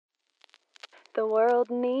The world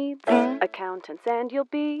needs accountants, and you'll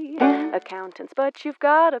be accountants, but you've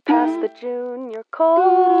gotta pass the junior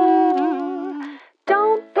core.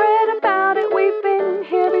 Don't fret about it, we've been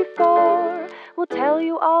here before. We'll tell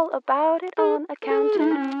you all about it on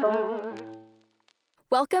Accounted For.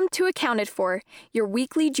 Welcome to Accounted For, your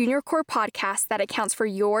weekly junior core podcast that accounts for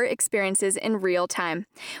your experiences in real time.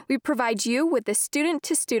 We provide you with the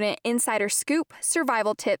student-to-student insider scoop,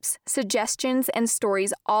 survival tips, suggestions, and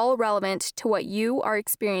stories all relevant to what you are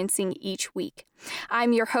experiencing each week.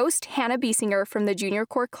 I'm your host, Hannah Biesinger from the junior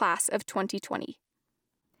core class of 2020.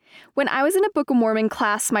 When I was in a Book of Mormon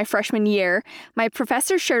class my freshman year, my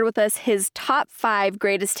professor shared with us his top 5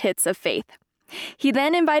 greatest hits of faith. He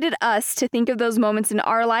then invited us to think of those moments in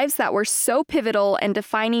our lives that were so pivotal and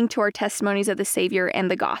defining to our testimonies of the Savior and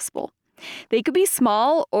the gospel. They could be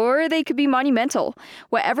small or they could be monumental.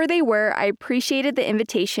 Whatever they were, I appreciated the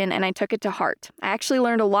invitation and I took it to heart. I actually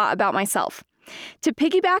learned a lot about myself. To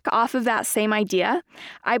piggyback off of that same idea,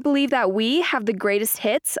 I believe that we have the greatest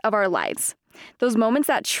hits of our lives. Those moments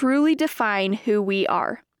that truly define who we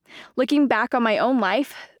are. Looking back on my own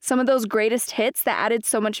life, some of those greatest hits that added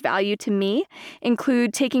so much value to me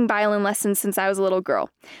include taking violin lessons since I was a little girl,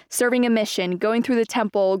 serving a mission, going through the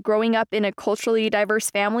temple, growing up in a culturally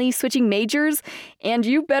diverse family, switching majors, and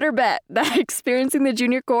you better bet that experiencing the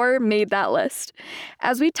junior core made that list.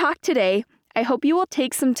 As we talk today, I hope you will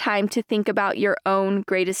take some time to think about your own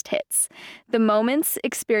greatest hits, the moments,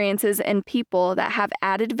 experiences, and people that have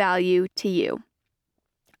added value to you.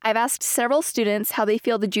 I've asked several students how they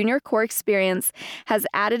feel the junior core experience has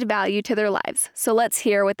added value to their lives, so let's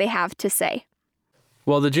hear what they have to say.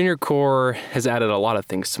 Well, the junior core has added a lot of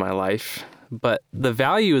things to my life, but the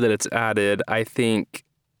value that it's added, I think,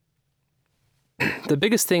 the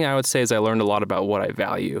biggest thing I would say is I learned a lot about what I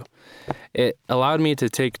value. It allowed me to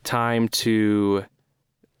take time to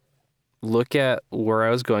look at where I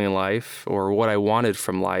was going in life or what I wanted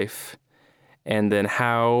from life, and then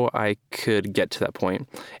how I could get to that point.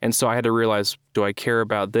 And so I had to realize, do I care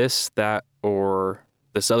about this, that, or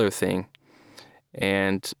this other thing?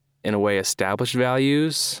 And in a way, establish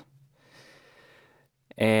values.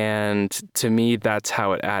 And to me, that's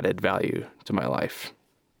how it added value to my life.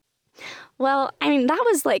 Well, I mean, that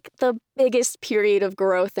was like the biggest period of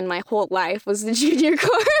growth in my whole life was the junior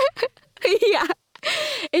core. Yeah.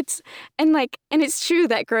 It's true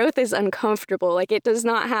that growth is uncomfortable. Like, it does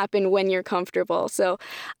not happen when you're comfortable. So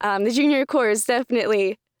the junior core is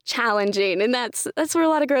definitely challenging, and that's where a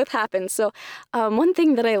lot of growth happens. So one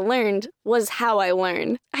thing that I learned was how I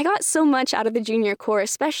learn. I got so much out of the junior core,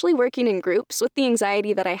 especially working in groups. With the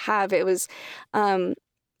anxiety that I have, it was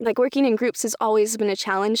working in groups has always been a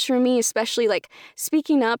challenge for me, especially like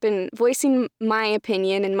speaking up and voicing my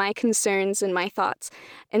opinion and my concerns and my thoughts.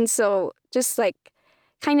 And so just like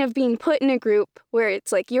kind of being put in a group where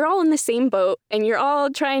it's like you're all in the same boat and you're all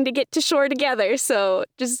trying to get to shore together, so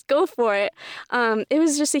just go for it. It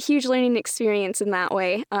was just a huge learning experience in that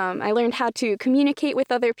way. I learned how to communicate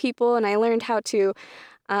with other people, and I learned how to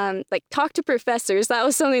talk to professors. That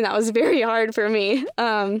was something that was very hard for me.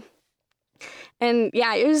 And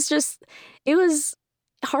yeah, it was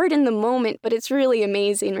hard in the moment, but it's really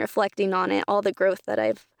amazing reflecting on it, all the growth that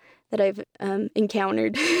I've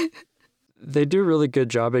encountered. They do a really good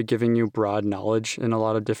job at giving you broad knowledge in a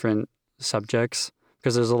lot of different subjects,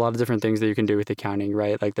 because there's a lot of different things that you can do with accounting,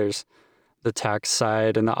 right? Like there's the tax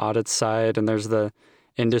side and the audit side, and there's the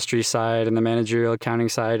industry side and the managerial accounting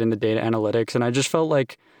side and the data analytics. And I just felt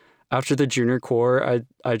like after the junior core,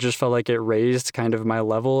 I just felt like it raised kind of my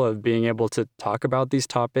level of being able to talk about these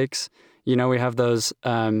topics. You know, we have those,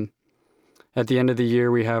 at the end of the year,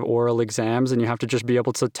 we have oral exams, and you have to just be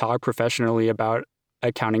able to talk professionally about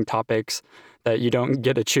accounting topics that you don't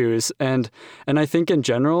get to choose. And I think in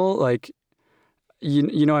general, like,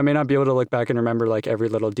 you know, I may not be able to look back and remember like every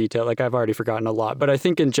little detail. Like, I've already forgotten a lot, but I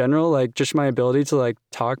think in general, like, just my ability to like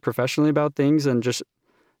talk professionally about things and just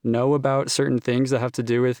know about certain things that have to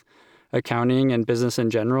do with accounting and business in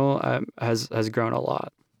general has grown a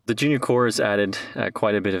lot. The junior core has added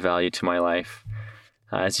quite a bit of value to my life.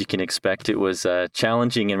 As you can expect, it was a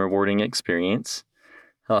challenging and rewarding experience.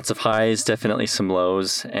 Lots of highs, definitely some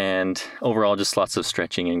lows, and overall just lots of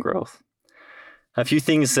stretching and growth. A few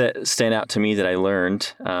things that stand out to me that I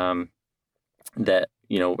learned that,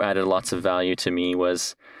 you know, added lots of value to me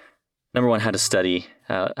was, number one, how to study,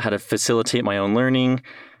 how to facilitate my own learning,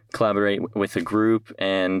 collaborate with a group,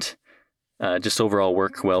 and just overall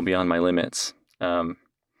work well beyond my limits.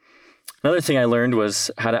 Another thing I learned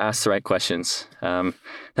was how to ask the right questions.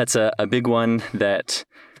 That's a big one that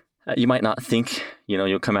you might not think, you know,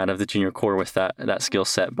 you'll come out of the junior core with that skill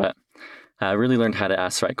set, but I really learned how to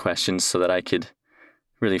ask the right questions so that I could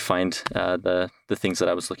really find the things that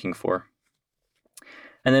I was looking for.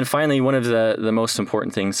 And then finally, one of the most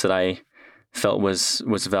important things that I felt was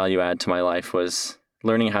value add to my life was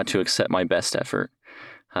learning how to accept my best effort,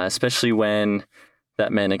 especially when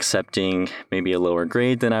that meant accepting maybe a lower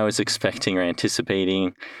grade than I was expecting or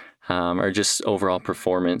anticipating, or just overall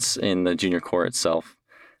performance in the junior core itself.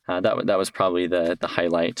 That was probably the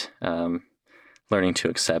highlight, learning to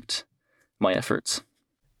accept my efforts.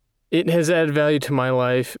 It has added value to my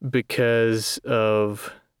life because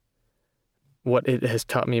of what it has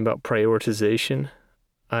taught me about prioritization.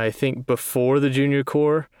 I think before the junior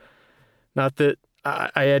core, not that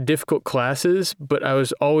I had difficult classes, but I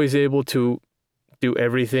was always able to do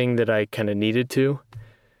everything that I kind of needed to.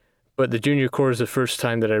 But the junior core is the first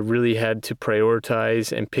time that I really had to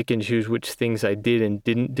prioritize and pick and choose which things I did and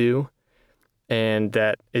didn't do. And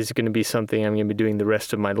that is going to be something I'm going to be doing the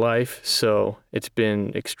rest of my life. So it's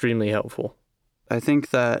been extremely helpful. I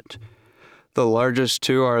think that the largest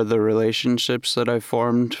two are the relationships that I've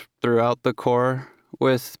formed throughout the core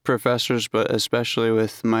with professors, but especially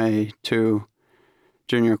with my two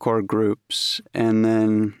junior core groups. And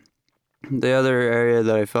then the other area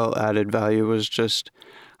that I felt added value was just,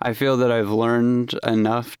 I feel that I've learned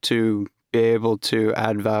enough to be able to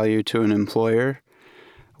add value to an employer.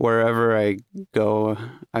 Wherever I go,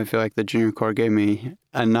 I feel like the junior core gave me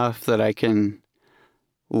enough that I can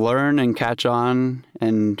learn and catch on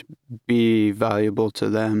and be valuable to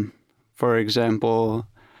them. For example,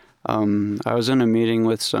 I was in a meeting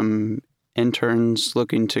with some interns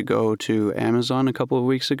looking to go to Amazon a couple of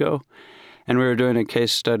weeks ago, and we were doing a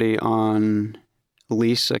case study on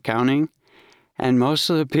lease accounting, and most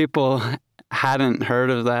of the people hadn't heard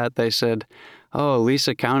of that. They said, "Oh, lease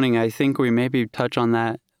accounting, I think we maybe touch on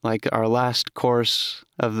that like our last course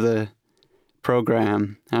of the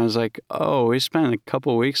program." And I was like, "Oh, we spent a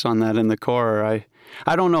couple weeks on that in the core.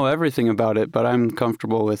 I don't know everything about it, but I'm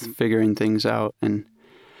comfortable with figuring things out." And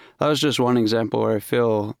that was just one example where I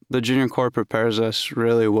feel the junior core prepares us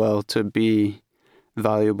really well to be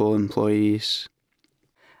valuable employees.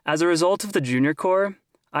 As a result of the junior core,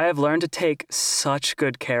 I have learned to take such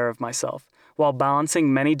good care of myself while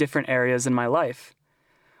balancing many different areas in my life.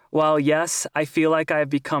 While yes, I feel like I have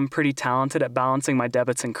become pretty talented at balancing my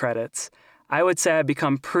debits and credits, I would say I've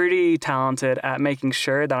become pretty talented at making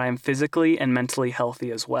sure that I am physically and mentally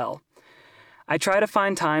healthy as well. I try to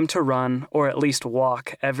find time to run or at least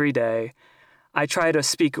walk every day. I try to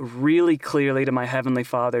speak really clearly to my Heavenly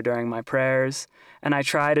Father during my prayers, and I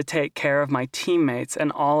try to take care of my teammates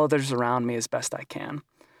and all others around me as best I can.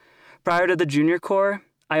 Prior to the junior core,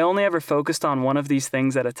 I only ever focused on one of these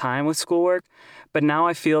things at a time with schoolwork, but now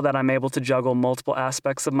I feel that I'm able to juggle multiple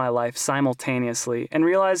aspects of my life simultaneously and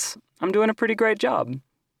realize I'm doing a pretty great job.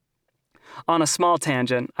 On a small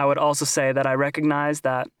tangent, I would also say that I recognize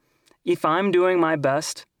that if I'm doing my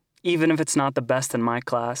best, even if it's not the best in my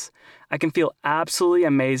class, I can feel absolutely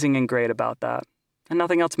amazing and great about that, and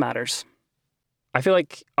nothing else matters. I feel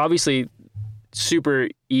like, obviously, super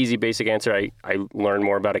easy, basic answer, I learned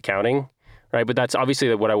more about accounting, right? But that's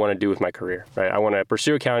obviously what I want to do with my career, right? I want to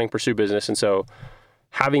pursue accounting, pursue business, and so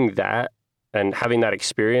having that and having that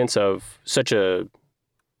experience of such a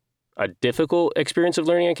difficult experience of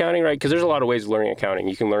learning accounting, right? Because there's a lot of ways of learning accounting.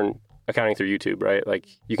 You can learn accounting through YouTube, right? Like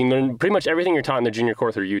you can learn pretty much everything you're taught in the junior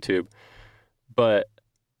core through YouTube. But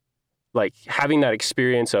like having that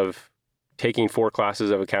experience of taking 4 classes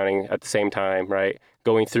of accounting at the same time, right?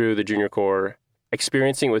 Going through the junior core,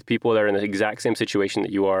 experiencing with people that are in the exact same situation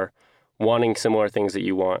that you are, wanting similar things that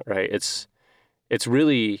you want, right? It's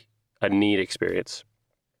really a neat experience.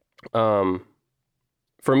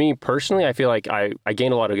 For me personally, I feel like I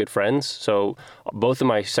gained a lot of good friends. So both of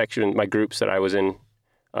my groups that I was in,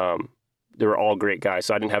 they were all great guys.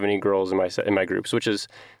 So I didn't have any girls in my groups, which is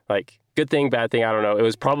like good thing, bad thing. I don't know. It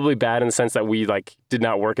was probably bad in the sense that we like did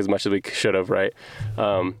not work as much as we should have, right?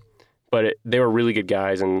 But they were really good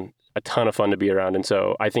guys and a ton of fun to be around. And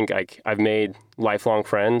so I think I've made lifelong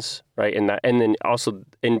friends, right? And then also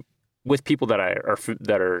with people that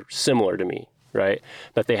are similar to me, right?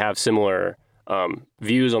 That they have similar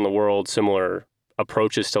views on the world, similar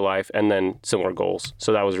approaches to life, and then similar goals.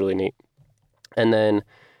 So that was really neat. And then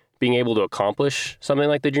being able to accomplish something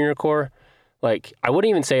like the junior core, like I wouldn't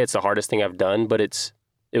even say it's the hardest thing I've done, but it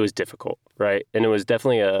was difficult, right? And it was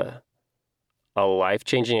definitely a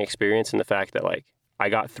life-changing experience in the fact that like I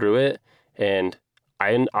got through it, and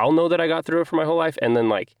I'll know that I got through it for my whole life, and then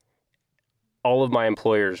like all of my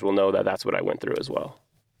employers will know that that's what I went through as well.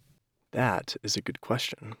 That is a good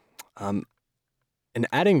question. In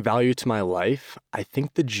adding value to my life, I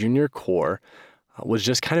think the junior core was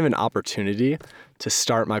just kind of an opportunity to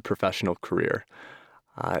start my professional career.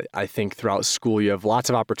 I think throughout school you have lots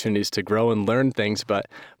of opportunities to grow and learn things, but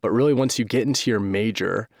really once you get into your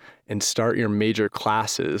major and start your major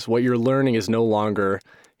classes, what you're learning is no longer,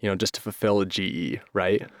 just to fulfill a GE,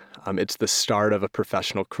 right? It's the start of a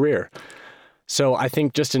professional career. So I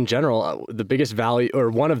think just in general, the biggest value, or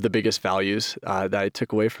one of the biggest values that I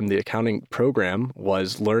took away from the accounting program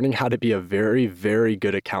was learning how to be a very, very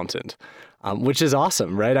good accountant. Which is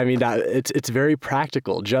awesome, right? I mean, it's very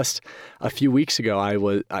practical. Just a few weeks ago,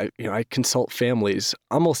 I consult families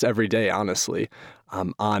almost every day, honestly,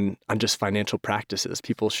 on just financial practices.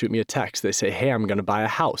 People shoot me a text. They say, "Hey, I'm going to buy a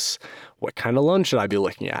house. What kind of loan should I be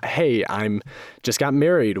looking at? Hey, I'm just got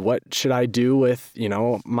married. What should I do with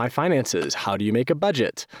my finances? How do you make a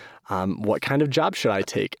budget? What kind of job should I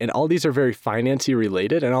take?" And all these are very financy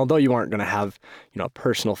related. And although you aren't going to have, a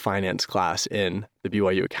personal finance class in the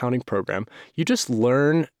BYU accounting program, you just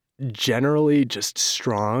learn generally just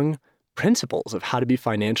strong principles of how to be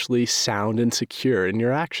financially sound and secure in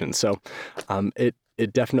your actions. So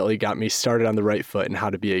it definitely got me started on the right foot in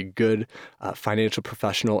how to be a good financial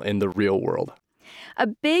professional in the real world. A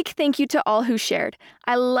big thank you to all who shared.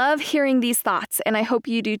 I love hearing these thoughts, and I hope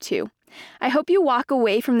you do too. I hope you walk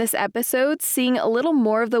away from this episode seeing a little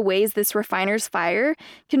more of the ways this refiner's fire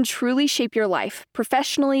can truly shape your life,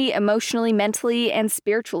 professionally, emotionally, mentally, and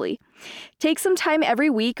spiritually. Take some time every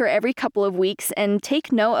week or every couple of weeks and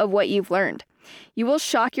take note of what you've learned. You will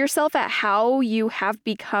shock yourself at how you have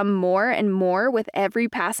become more and more with every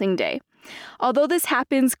passing day. Although this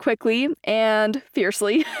happens quickly and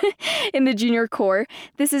fiercely in the junior core,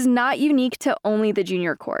 this is not unique to only the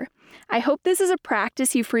junior core. I hope this is a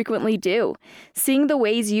practice you frequently do, seeing the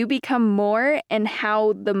ways you become more and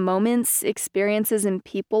how the moments, experiences, and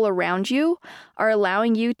people around you are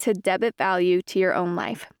allowing you to debit value to your own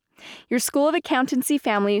life. Your School of Accountancy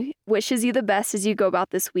family wishes you the best as you go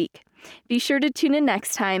about this week. Be sure to tune in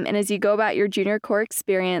next time, and as you go about your junior core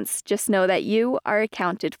experience, just know that you are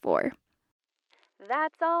accounted for.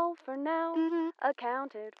 That's all for now.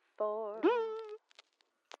 Accounted for.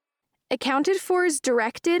 Accounted For is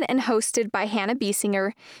directed and hosted by Hannah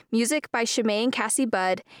Biesinger, music by Shimei and Cassie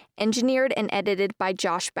Budd, engineered and edited by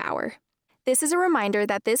Josh Bauer. This is a reminder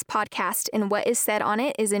that this podcast and what is said on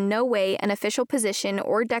it is in no way an official position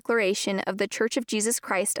or declaration of the Church of Jesus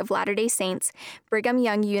Christ of Latter-day Saints, Brigham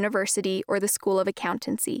Young University, or the School of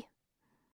Accountancy.